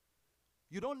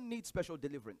 you don't need special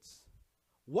deliverance.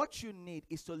 What you need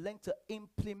is to learn to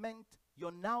implement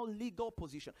your now legal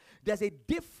position. There's a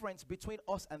difference between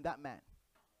us and that man.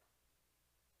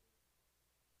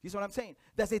 You see what I'm saying?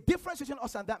 There's a difference between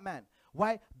us and that man.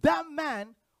 Why? That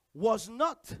man was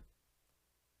not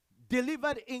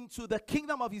delivered into the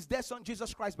kingdom of his dear son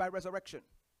Jesus Christ by resurrection.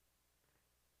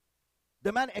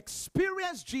 The man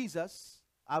experienced Jesus.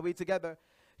 Are we together?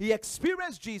 He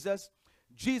experienced Jesus.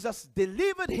 Jesus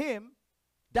delivered him.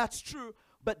 That's true.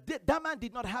 But that man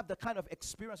did not have the kind of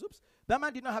experience. That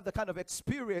man did not have the kind of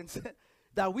experience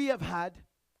that we have had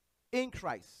in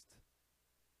Christ.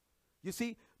 You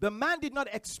see, the man did not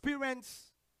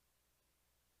experience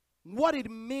what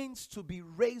it means to be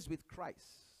raised with Christ.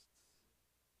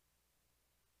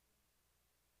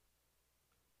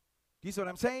 Do you see what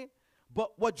I'm saying?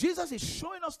 But what Jesus is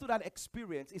showing us through that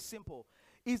experience is simple.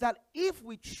 Is that if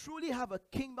we truly have a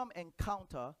kingdom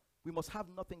encounter, we must have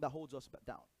nothing that holds us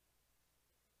down.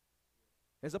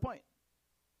 Here's the point.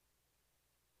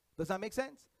 Does that make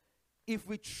sense? If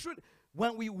we should,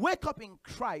 when we wake up in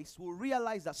Christ, we'll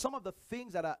realize that some of the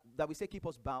things that we say keep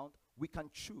us bound, we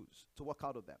can choose to walk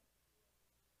out of them.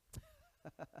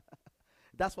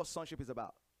 That's what sonship is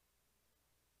about.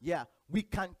 Yeah, we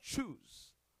can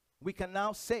choose. We can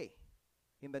now say,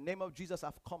 in the name of Jesus,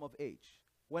 I've come of age.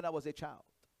 When I was a child,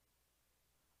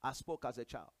 I spoke as a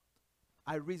child.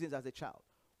 I reasoned as a child.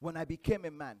 When I became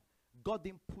a man, God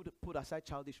didn't put aside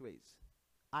childish ways.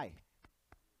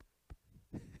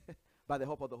 By the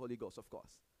help of the Holy Ghost, of course.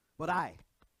 But I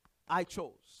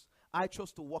chose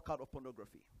to walk out of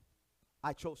pornography.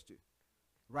 I chose to.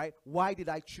 Right? Why did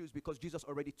I choose? Because Jesus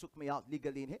already took me out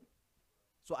legally in him.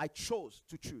 So I chose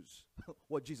to choose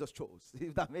what Jesus chose,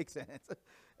 if that makes sense.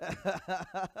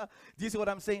 Do you see what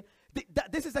I'm saying?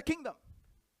 This is the kingdom.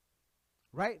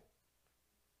 Right?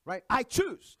 Right? I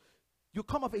choose. You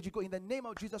come of age, you go, in the name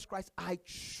of Jesus Christ, I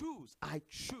choose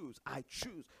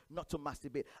not to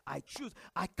masturbate. I choose.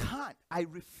 I can't. I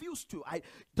refuse to.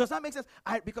 Does that make sense?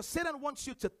 Because Satan wants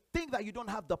you to think that you don't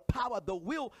have the power, the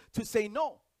will to say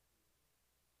no.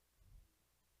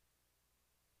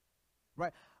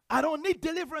 Right? I don't need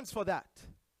deliverance for that.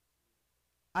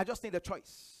 I just need a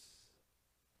choice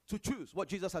to choose what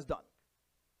Jesus has done.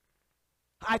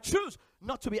 I choose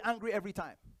not to be angry every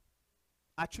time.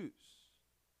 I choose.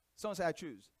 Someone say, I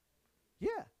choose. Yeah.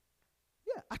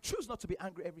 Yeah. I choose not to be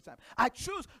angry every time. I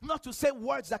choose not to say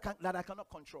words that I cannot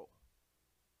control.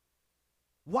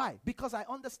 Why? Because I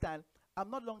understand I'm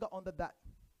no longer under that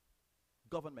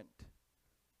government.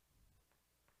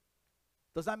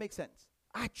 Does that make sense?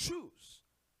 I choose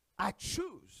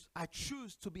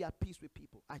to be at peace with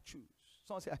people. I choose.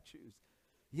 Someone say, I choose.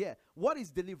 Yeah. What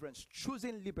is deliverance?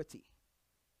 Choosing liberty.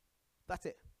 That's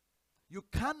it. You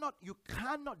cannot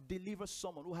deliver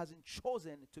someone who hasn't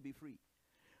chosen to be free.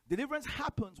 Deliverance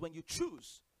happens when you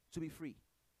choose to be free.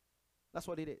 That's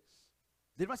what it is.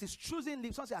 Deliverance is choosing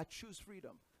liberty. Someone say, I choose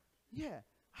freedom. Yeah,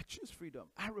 I choose freedom.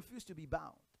 I refuse to be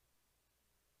bound.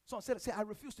 Someone say, I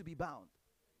refuse to be bound.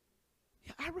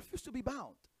 Yeah, I refuse to be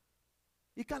bound.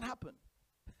 It can't happen.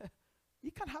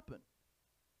 It can't happen.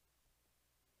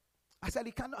 I said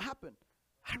it cannot happen.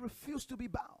 I refuse to be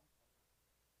bound.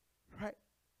 Right?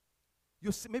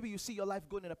 Maybe you see your life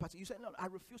going in a pattern. You say, no, I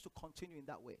refuse to continue in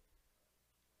that way.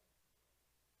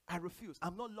 I refuse.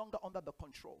 I'm no longer under the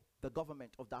control, the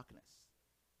government of darkness.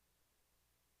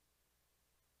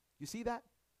 You see that?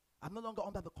 I'm no longer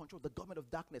under the control of the government of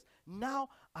darkness. Now,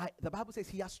 the Bible says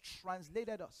he has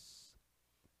translated us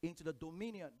into the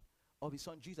dominion of his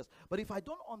son Jesus. But if I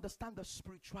don't understand the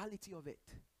spirituality of it,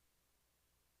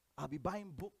 I'll be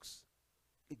buying books.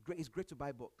 It's great to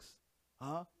buy books.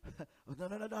 No, I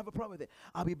don't have a problem with it.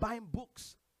 I'll be buying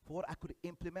books for what I could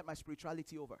implement my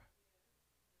spirituality over.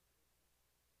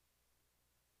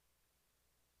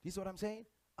 You see what I'm saying?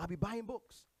 I'll be buying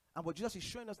books. And what Jesus is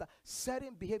showing us that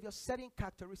certain behaviors, certain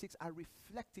characteristics are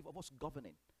reflective of us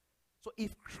governing. So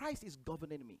if Christ is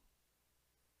governing me,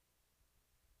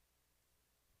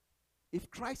 if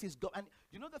Christ is and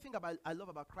you know the thing I love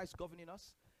about Christ governing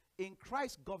us? In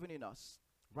Christ governing us,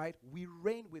 right, we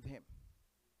reign with him.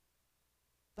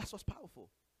 That's what's powerful.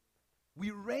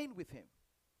 We reign with him.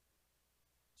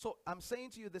 So I'm saying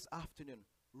to you this afternoon,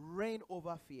 reign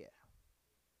over fear.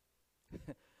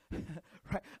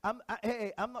 Right?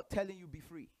 I'm not telling you be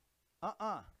free.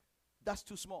 That's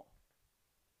too small.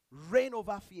 Reign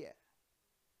over fear.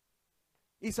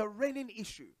 It's a reigning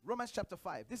issue. Romans chapter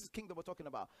 5. This is kingdom we're talking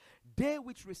about. They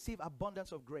which receive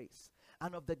abundance of grace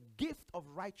and of the gift of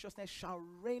righteousness shall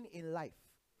reign in life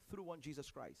through one Jesus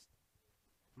Christ.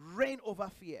 Reign over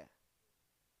fear.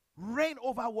 Reign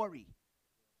over worry.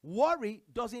 Worry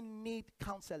doesn't need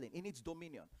counseling. It needs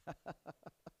dominion.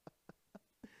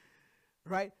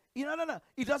 Right? No.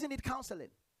 It doesn't need counseling.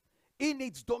 It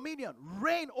needs dominion.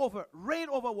 Reign over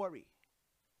worry.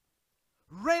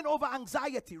 Reign over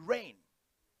anxiety. Reign.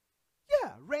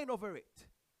 Yeah, reign over it.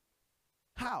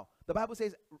 How? The Bible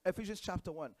says, Ephesians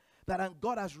chapter 1, that and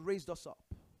God has raised us up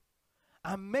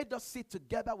and made us sit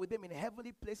together with him in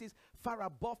heavenly places far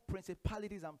above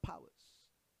principalities and powers.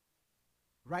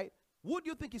 Right? What do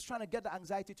you think is trying to get the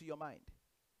anxiety to your mind?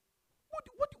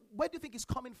 Where do you think it's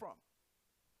coming from?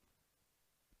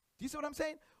 Do you see what I'm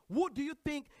saying? What do you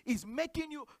think is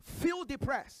making you feel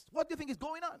depressed? What do you think is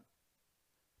going on?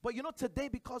 But you know, today,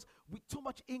 because with too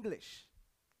much English,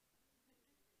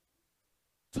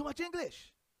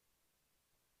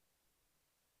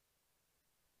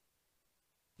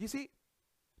 you see,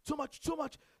 too much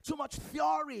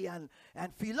theory and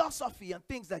philosophy and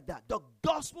things like that. The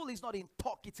gospel is not in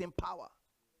talk, it's in power.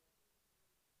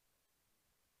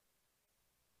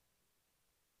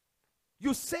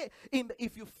 You say,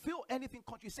 if you feel anything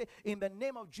contrary, you say, in the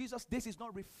name of Jesus, this is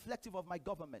not reflective of my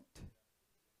government.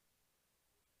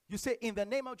 You say, in the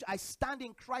name of I stand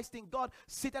in Christ in God,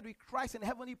 seated with Christ in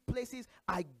heavenly places,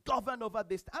 I govern over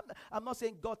this. I'm not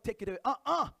saying God take it away.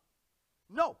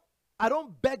 No. I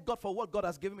don't beg God for what God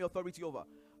has given me authority over.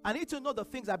 I need to know the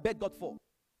things I beg God for.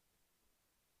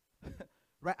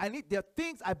 Right? There are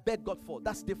things I beg God for.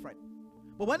 That's different.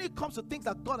 But when it comes to things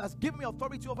that God has given me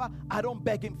authority over, I don't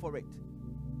beg him for it.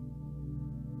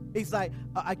 It's like,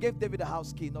 I gave David a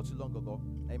house key not too long ago.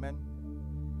 Amen.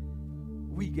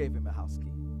 We gave him a house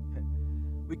key.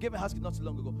 We gave him a house key not too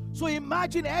long ago. So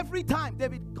imagine every time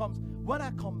David comes, when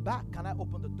I come back, can I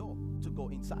open the door to go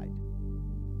inside?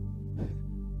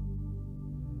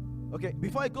 Okay,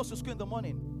 before he goes to school in the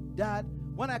morning, Dad,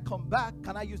 when I come back,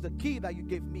 can I use the key that you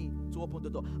gave me to open the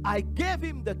door? I gave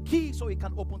him the key so he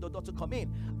can open the door to come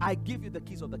in. I give you the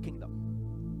keys of the kingdom.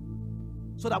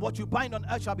 So that what you bind on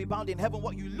earth shall be bound in heaven.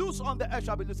 What you loose on the earth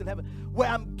shall be loosed in heaven. Where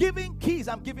I'm giving keys,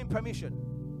 I'm giving permission.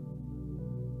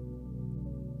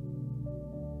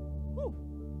 Woo.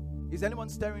 Is anyone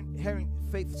hearing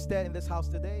faith stir in this house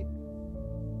today?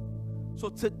 So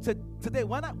today,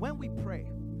 when we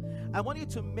pray, I want you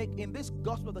to make, in this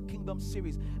Gospel of the Kingdom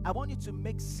series, I want you to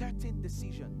make certain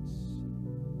decisions.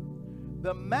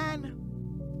 The man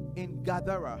in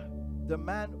Gadara, the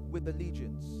man with the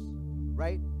legions,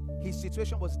 right? His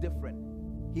situation was different.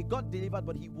 He got delivered,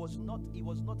 but he was not in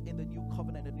the new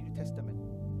covenant, in the New Testament.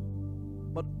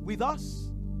 But with us,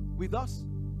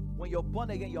 when you're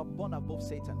born again, you're born above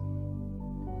Satan.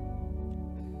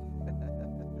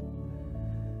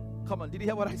 Come on, did you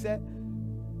hear what I said?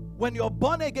 When you're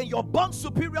born again, you're born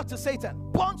superior to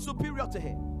Satan. Born superior to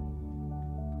him.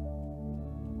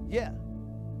 Yeah.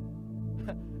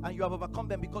 And you have overcome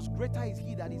them because greater is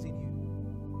he that is in you.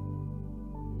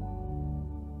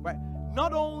 Right?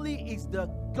 Not only is the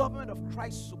government of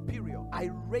Christ superior, I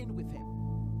reign with him.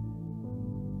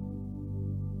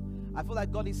 I feel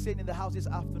like God is saying in the house this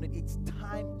afternoon, it's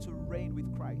time to reign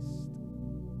with Christ.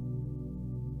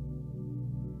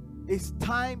 It's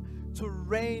time to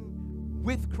reign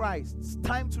with Christ. It's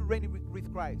time to reign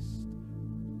with Christ.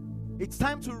 It's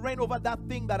time to reign over that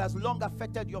thing that has long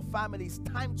affected your family. It's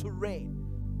time to reign.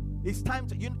 It's time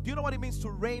to, do you know what it means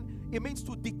to reign? It means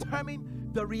to determine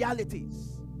the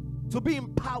realities, to be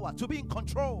in power, to be in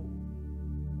control.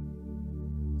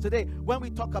 Today, when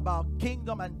we talk about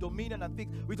kingdom and dominion and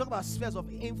things, we talk about spheres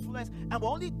of influence, and we're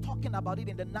only talking about it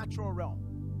in the natural realm.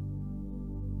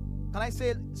 Can I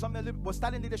say something? We're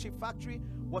starting Leadership Factory.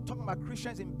 We're talking about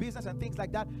Christians in business and things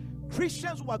like that.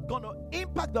 Christians who are going to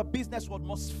impact the business world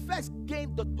must first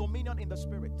gain the dominion in the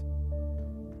spirit.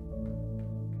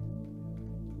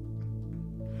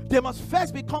 They must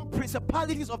first become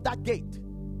principalities of that gate.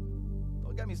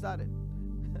 Don't get me started.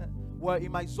 We're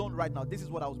in my zone right now. This is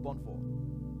what I was born for.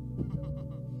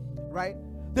 Right?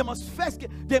 They must first get,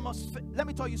 let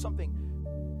me tell you something.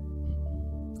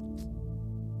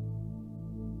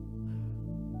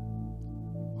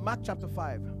 Mark chapter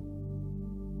 5.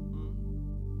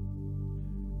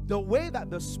 The way that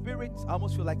the Spirit, I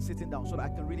almost feel like sitting down so that I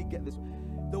can really get this.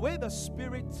 The way the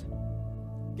Spirit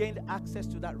gained access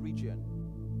to that region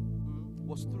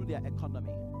was through their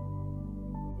economy.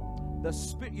 The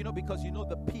Spirit, because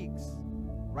the pigs,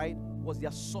 right, was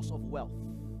their source of wealth.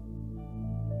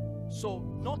 So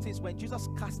notice when Jesus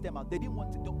cast them out, they didn't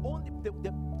want to,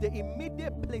 the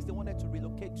immediate place they wanted to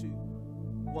relocate to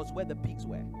was where the pigs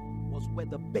were, was where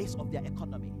the base of their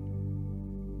economy.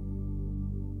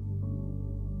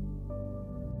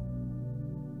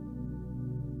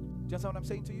 Do you understand what I'm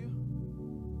saying to you?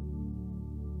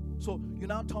 So you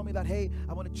now tell me that, hey,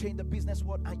 I want to change the business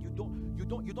world, and you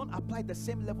don't apply the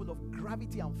same level of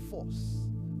gravity and force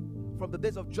from the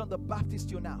days of John the Baptist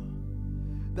till now.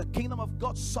 The kingdom of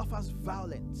God suffers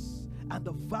violence, and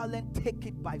the violent take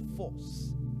it by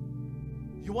force.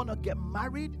 You want to get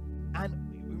married, and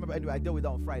remember, anyway, I dealt with that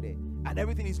on Friday, and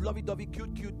everything is lovey-dovey,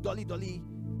 cute, dolly,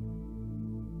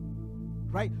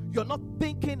 right? You're not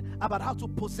thinking about how to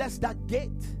possess that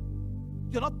gate.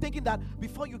 You're not thinking that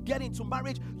before you get into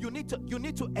marriage, you need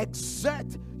to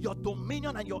exert your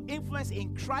dominion and your influence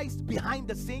in Christ behind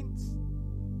the scenes.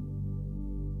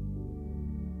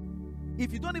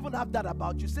 If you don't even have that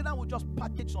about you, Satan will just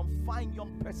package some fine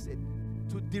young person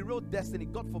to derail destiny.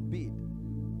 God forbid.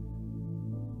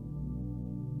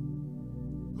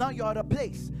 Now you're at a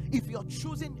place. If you're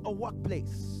choosing a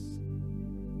workplace,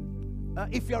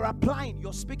 if you're applying,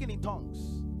 you're speaking in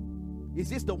tongues. Is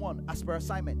this the one as per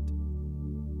assignment?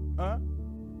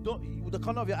 Don't, with the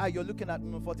corner of your eye, you're looking at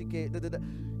 40K.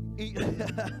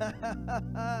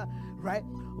 Right?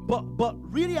 But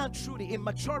really and truly, in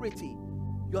maturity,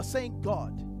 you're saying,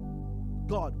 God,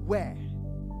 where?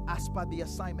 As per the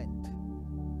assignment.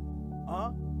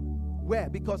 Where?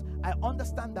 Because I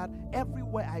understand that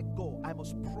everywhere I go, I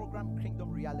must program kingdom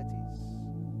realities.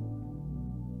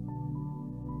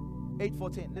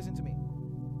 8:14, listen to me.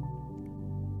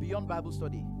 Beyond Bible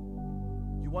study.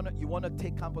 You want to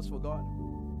take campus for God?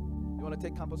 You want to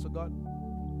take campus for God?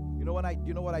 You know what I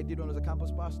did when I was a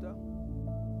campus pastor?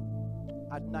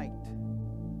 At night,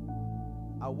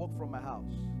 I walk from my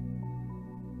house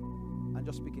and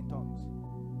just speak in tongues.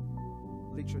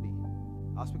 Literally.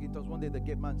 I was speaking in tongues. One day the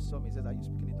gate man saw me. He says, "Are you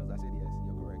speaking in tongues?" I said, "Yes,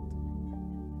 you're correct."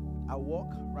 I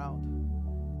walk around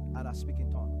and I speak in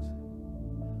tongues.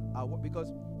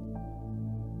 Because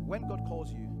when God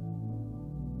calls you,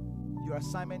 your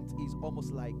assignment is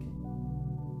almost like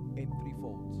in three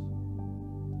folds.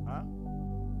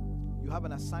 You have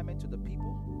an assignment to the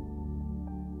people.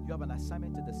 You have an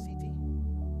assignment to the city.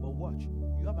 But watch,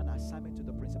 you have an assignment to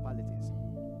the principalities.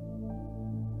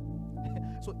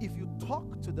 So if you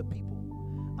talk to the people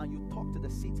and you talk to the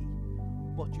city,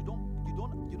 but you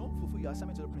don't fulfill your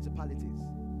assignment to the principalities,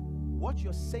 what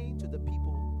you're saying to the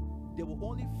people, they will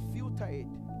only filter it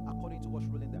according to what's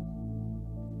ruling them.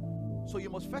 So you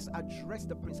must first address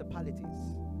the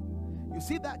principalities. You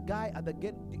see that guy at the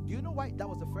gate. Do you know why that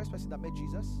was the first person that met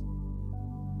Jesus?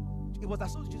 It was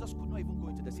as though Jesus could not even go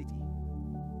into the city.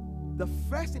 The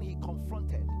first thing he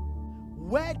confronted,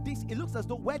 it looks as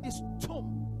though where this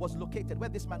tomb was located, where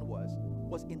this man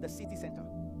was in the city center.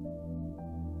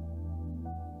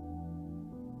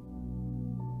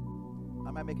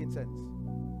 Am I making sense?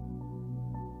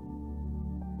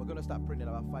 We're going to start praying in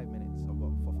about 5 minutes,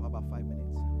 for about 5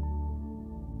 minutes.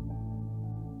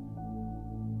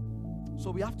 So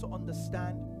we have to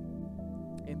understand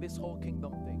in this whole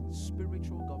kingdom thing,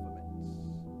 spiritual governments,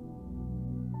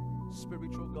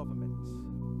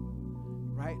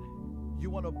 right? You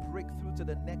want to break through to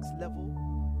the next level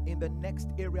in the next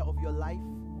area of your life.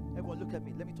 Everyone look at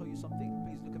me. Let me tell you something.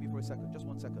 Please look at me for a second. Just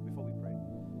 1 second before we pray.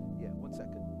 Yeah, 1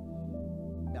 second.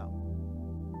 Now,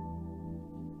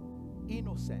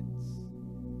 innocence.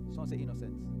 Someone say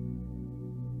innocence.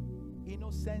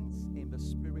 Innocence in the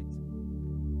spirit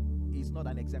is not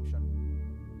an exemption.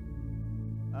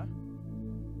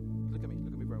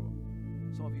 Look at me very well.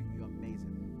 Some of you, you're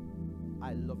amazing.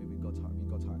 I love you with God's heart.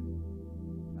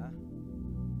 Huh?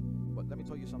 But let me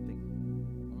tell you something.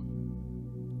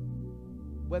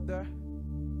 Whether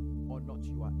or not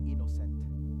you are innocent,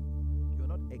 you're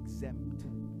not exempt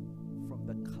from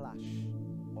the clash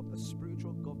of the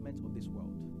spiritual government of this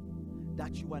world.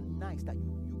 That you are nice, that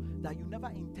you never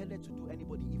intended to do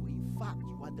anybody evil. In fact,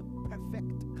 you are the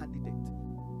perfect candidate.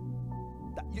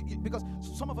 Because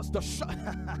some of us the shock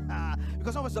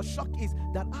is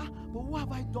that but what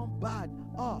have I done bad?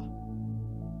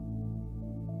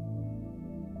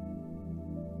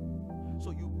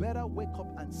 So you better wake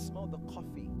up and smell the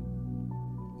coffee.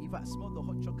 If I smell the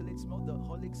hot chocolate, smell the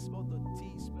Horlicks, smell the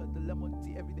tea, smell the lemon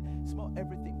tea, everything, smell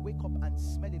everything. Wake up and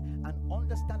smell it and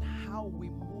understand how we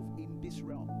move in this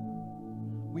realm.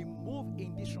 We move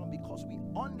in this realm because we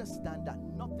understand that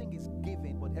nothing is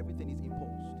given, but everything is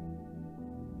imposed.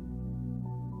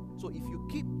 So if you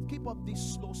keep up this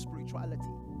slow spirituality,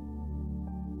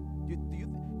 you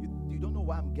don't know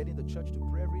why I'm getting the church to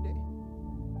pray every day?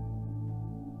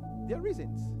 There are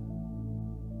reasons.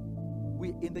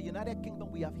 We in the United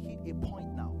Kingdom, we have hit a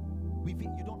point now.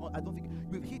 I don't think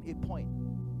we've hit a point.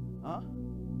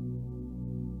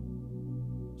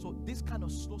 So this kind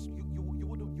of slow,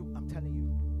 I'm telling you.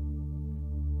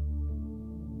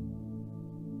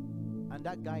 And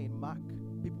that guy in Mark,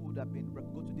 people would have been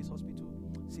go to this hospital,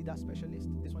 see that specialist.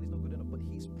 This one is not good enough, but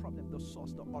his problem, the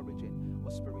source, the origin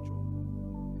was spiritual.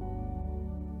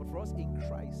 But for us in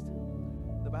Christ,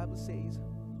 the Bible says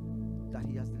that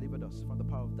He has delivered us from the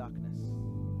power of darkness.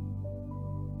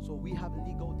 So we have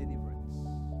legal deliverance.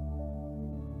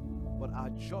 But our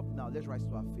job now, let's rise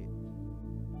to our feet.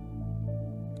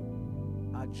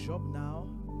 Our job now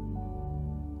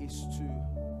is to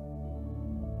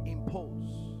impose.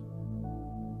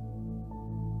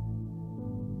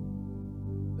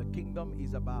 The kingdom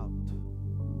is about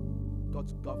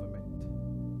God's government,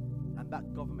 and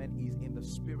that government is in the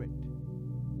spirit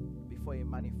before it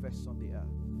manifests on the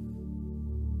earth.